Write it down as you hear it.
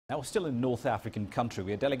Now, still in North African country,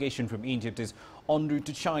 where a delegation from Egypt is en route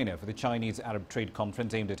to China for the Chinese-Arab Trade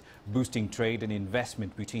Conference aimed at boosting trade and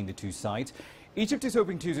investment between the two sides. Egypt is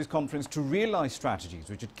hoping to use this conference to realise strategies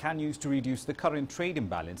which it can use to reduce the current trade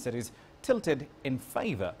imbalance that is tilted in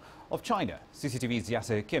favour of China. CCTV's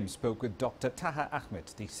Yasser Hakim spoke with Dr. Taha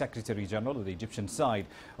Ahmed, the Secretary General of the Egyptian side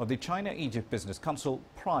of the China-Egypt Business Council,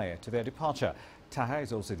 prior to their departure. Taha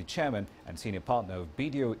is also the chairman and senior partner of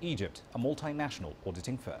BDO Egypt, a multinational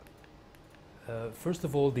auditing firm. First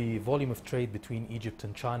of all, the volume of trade between Egypt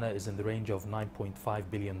and China is in the range of $9.5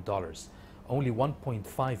 billion. Only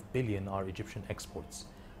 1.5 billion are Egyptian exports.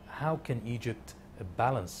 How can Egypt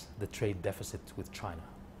balance the trade deficit with China?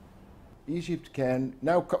 Egypt can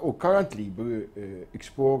now currently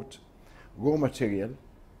export raw material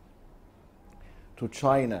to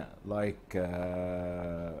China, like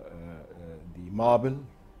the marble,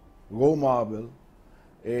 raw marble.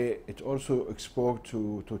 It also exports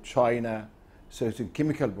to China certain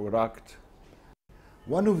chemical product.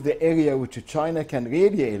 One of the areas which China can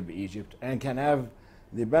really help Egypt and can have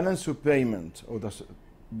the balance of payment or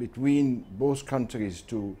between both countries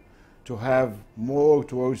to have more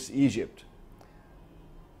towards Egypt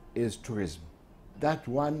is tourism. That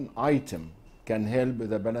one item can help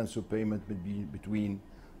the balance of payment between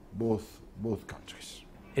both countries.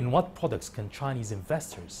 In what products can Chinese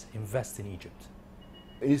investors invest in Egypt?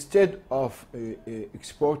 Instead of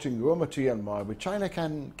exporting raw material marble, China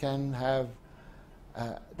can have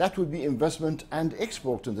that would be investment and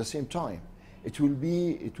export at the same time. It will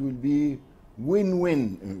be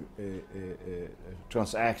win-win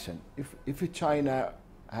transaction. If China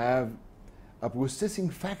have a processing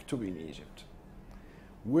factory in Egypt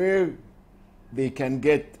where they can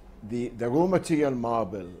get the raw material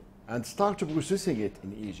marble and start processing it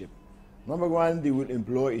in Egypt, number one, they will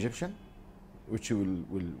employ Egyptian, which will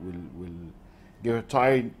give a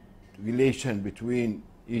tight relation between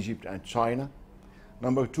Egypt and China.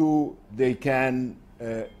 Number two, they can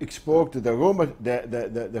export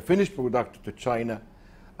the finished product to China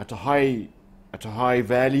at a high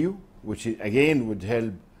value, which again would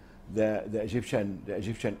help the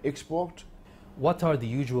Egyptian export. What are the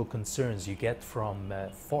usual concerns you get from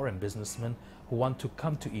foreign businessmen who want to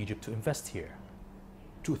come to Egypt to invest here?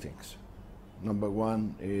 Two things. Number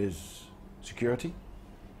one is security.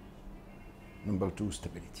 Number two,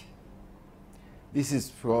 stability. This is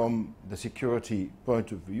from the security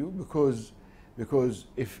point of view because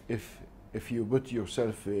if you put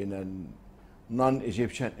yourself in a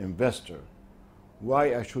non-Egyptian investor,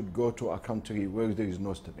 why I should go to a country where there is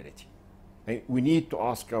no stability? We need to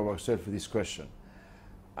ask ourselves this question.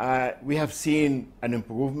 We have seen an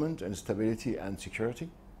improvement in stability and security,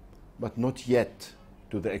 but not yet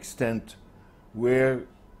to the extent where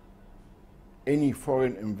any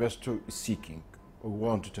foreign investor is seeking or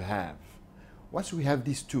wanted to have. Once we have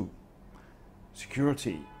these two,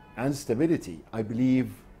 security and stability, I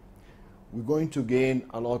believe we're going to gain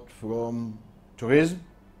a lot from tourism,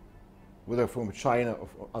 whether from China or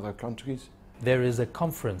from other countries. There is a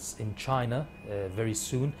conference in China very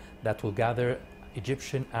soon that will gather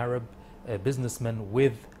Egyptian Arab businessmen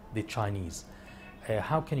with the Chinese.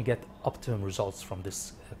 How can you get optimum results from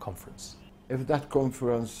this conference? If that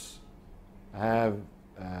conference have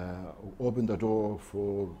opened the door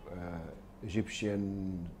for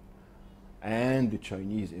Egyptian and the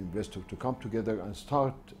Chinese investors to come together and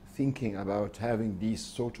start thinking about having these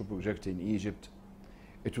sort of projects in Egypt,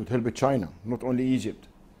 it would help China, not only Egypt.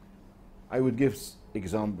 I would give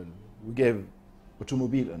example. We give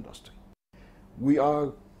automobile industry. We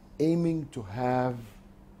are aiming to have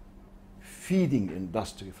feeding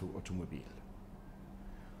industry for automobile,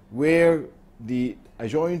 where a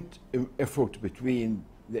joint effort between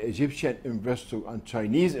the Egyptian investor and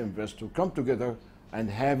Chinese investor come together and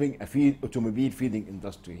having a automobile feeding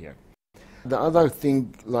industry here. The other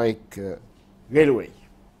thing like railway.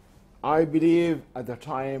 I believe at the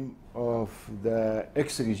time of the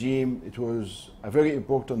ex-regime, it was a very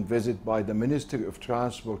important visit by the Ministry of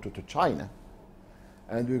Transport to China.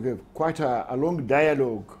 And we have quite a long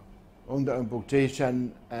dialogue on the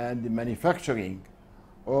importation and the manufacturing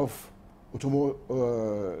of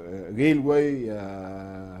railway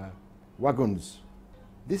wagons.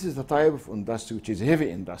 This is the type of industry which is a heavy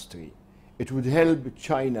industry. It would help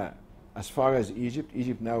China as far as Egypt.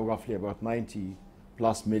 Egypt now roughly about 90+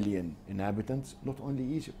 million inhabitants, not only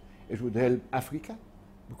Egypt. It would help Africa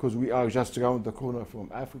because we are just around the corner from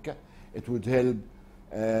Africa. It would help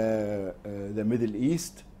the Middle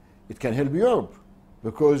East. It can help Europe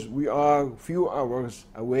because we are few hours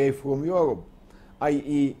away from Europe,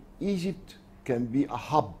 i.e. Egypt can be a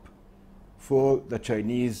hub for the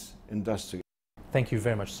Chinese industry. Thank you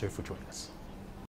very much, sir, for joining us.